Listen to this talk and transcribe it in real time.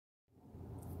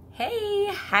Hey,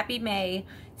 happy May.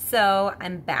 So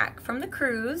I'm back from the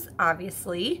cruise,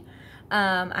 obviously.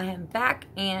 I am back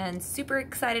and super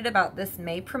excited about this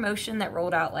May promotion that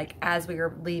rolled out like as we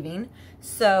were leaving.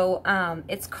 So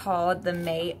it's called the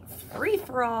May Free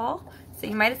For All. So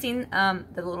you might have seen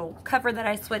the little cover that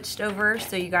I switched over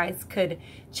so you guys could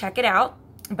check it out.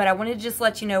 But I wanted to just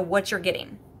let you know what you're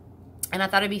getting. And I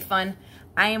thought it'd be fun.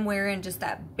 I am wearing just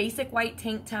that basic white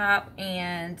tank top,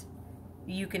 and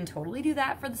you can totally do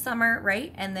that for the summer,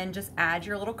 right? And then just add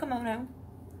your little kimono.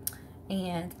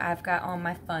 And I've got on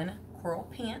my fun coral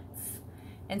pants.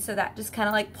 And so that just kind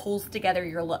of like pulls together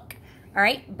your look. All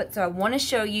right, but so I want to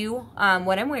show you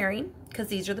what I'm wearing, because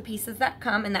these are the pieces that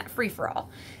come in that free-for-all.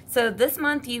 So this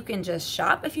month you can just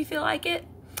shop if you feel like it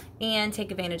and take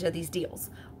advantage of these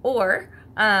deals. Or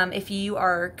if you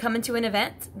are coming to an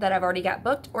event that I've already got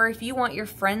booked, or if you want your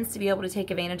friends to be able to take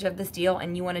advantage of this deal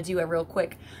and you want to do a real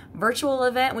quick virtual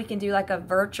event, we can do like a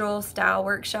virtual style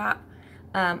workshop,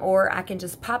 or I can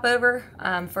just pop over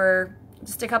for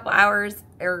just a couple hours,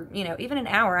 or even an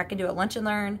hour. I can do a lunch and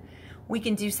learn. We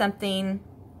can do something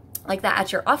like that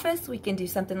at your office. We can do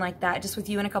something like that just with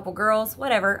you and a couple girls,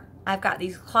 whatever. I've got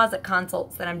these closet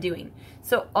consults that I'm doing.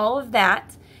 So all of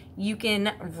that you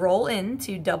can roll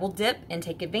into Double Dip and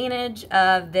take advantage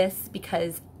of this,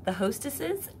 because the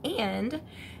hostesses and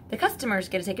the customers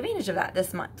get to take advantage of that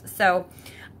this month. So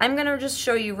I'm gonna just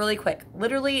show you really quick.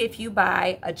 Literally, if you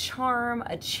buy a charm,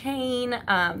 a chain,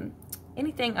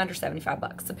 anything under 75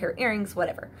 bucks, a pair of earrings,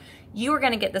 whatever, you are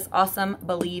gonna get this awesome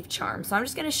Believe charm. So I'm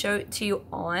just gonna show it to you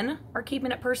on our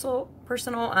Keeping It Personal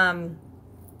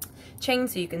chain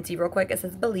so you can see real quick. It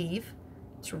says Believe.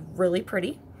 It's really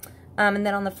pretty. And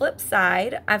then on the flip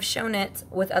side, I've shown it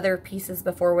with other pieces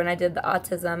before when I did the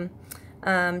autism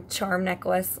charm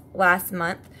necklace last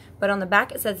month. But on the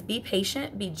back it says, be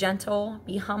patient, be gentle,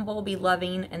 be humble, be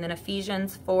loving, and then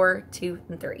Ephesians 4, 2,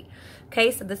 and 3.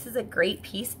 Okay, so this is a great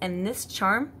piece, and this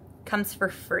charm comes for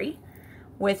free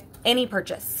with any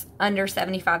purchase under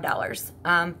 $75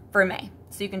 for May.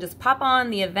 So you can just pop on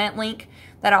the event link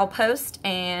that I'll post,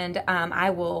 and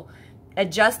I will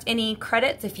adjust any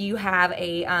credits. If you have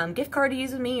a gift card to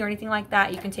use with me or anything like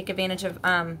that, you can take advantage of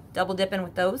double dipping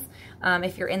with those.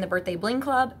 If you're in the Birthday Bling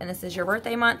Club and this is your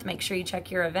birthday month, make sure you check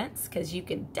your events, because you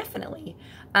can definitely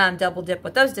double dip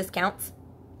with those discounts.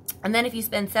 And then if you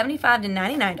spend $75 to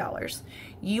 $99,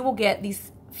 you will get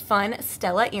these fun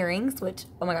Stella earrings, which,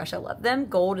 oh my gosh, I love them.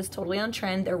 Gold is totally on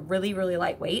trend. They're really, really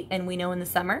lightweight, and we know in the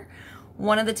summer,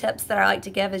 one of the tips that I like to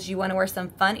give is you want to wear some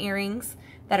fun earrings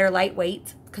that are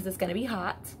lightweight, because it's going to be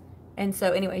hot. And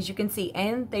so anyways, you can see,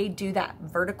 and they do that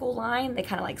vertical line. They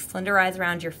kind of like slenderize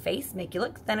around your face, make you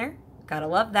look thinner. Gotta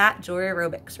love that. Jewelry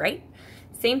aerobics, right?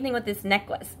 Same thing with this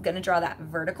necklace. Gonna draw that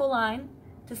vertical line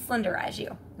to slenderize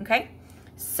you, okay?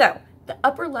 So the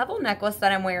upper level necklace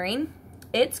that I'm wearing,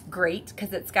 it's great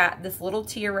because it's got this little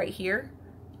tier right here.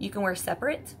 You can wear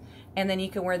separate, and then you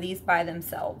can wear these by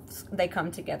themselves. They come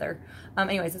together.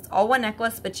 Anyways, it's all one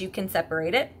necklace, but you can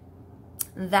separate it.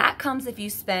 That comes if you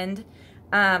spend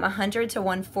 $100 to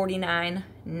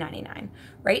 $149.99,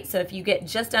 right? So if you get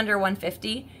just under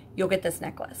 $150, you'll get this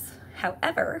necklace.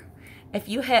 However, if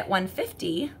you hit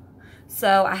 $150,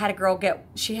 so I had a girl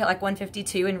she hit like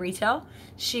 $152 in retail.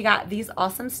 She got these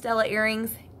awesome Stella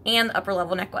earrings and the upper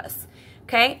level necklace.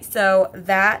 Okay, so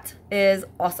that is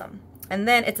awesome. And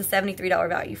then it's a $73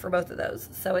 value for both of those.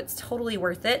 So it's totally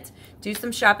worth it. Do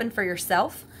some shopping for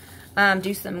yourself.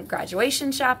 Do some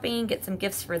graduation shopping, get some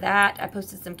gifts for that. I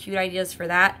posted some cute ideas for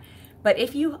that. But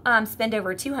if you spend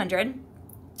over $200,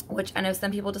 which I know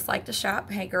some people just like to shop,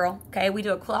 hey girl, okay, we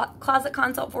do a closet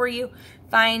consult for you.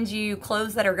 Find you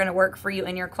clothes that are going to work for you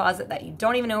in your closet that you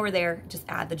don't even know are there. Just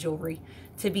add the jewelry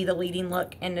to be the leading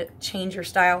look and to change your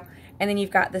style. And then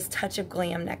you've got this Touch of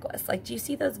Glam necklace. Like, do you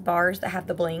see those bars that have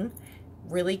the bling?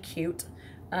 Really cute.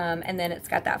 And then it's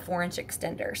got that 4-inch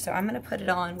extender. So I'm going to put it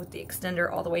on with the extender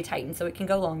all the way tightened so it can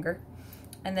go longer.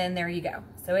 And then there you go.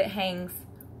 So it hangs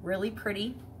really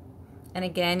pretty. And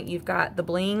again, you've got the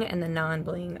bling and the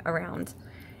non-bling around.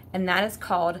 And that is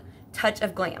called Touch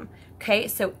of Glam. Okay,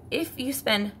 so if you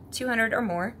spend $200 or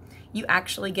more, you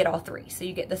actually get all three. So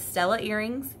you get the Stella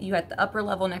earrings, you get the upper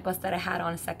level necklace that I had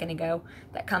on a second ago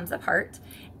that comes apart,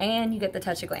 and you get the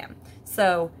Touch of Glam.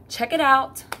 So check it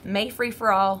out, May Free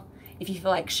For All. If you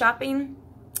feel like shopping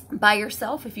by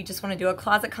yourself, if you just want to do a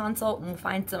closet consult and we'll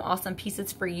find some awesome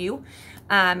pieces for you,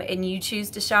 and you choose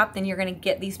to shop, then you're going to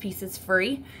get these pieces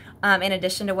free in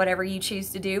addition to whatever you choose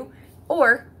to do.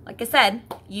 Or, like I said,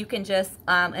 you can just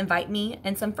invite me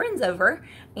and some friends over,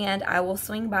 and I will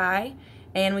swing by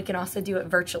and we can also do it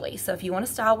virtually. So if you want a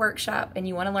style workshop and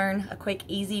you want to learn a quick,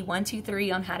 easy 1, 2,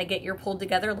 3 on how to get your pulled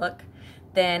together look,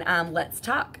 then let's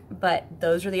talk. But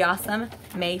those are the awesome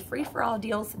May free-for-all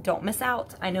deals. Don't miss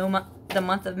out. I know the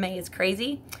month of May is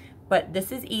crazy, but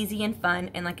this is easy and fun.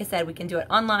 And like I said, we can do it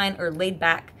online or laid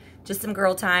back, just some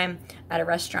girl time at a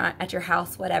restaurant, at your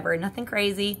house, whatever. Nothing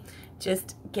crazy.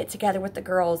 Just get together with the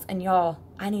girls. And y'all,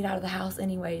 I need out of the house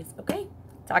anyways, okay?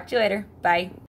 Talk to you later. Bye.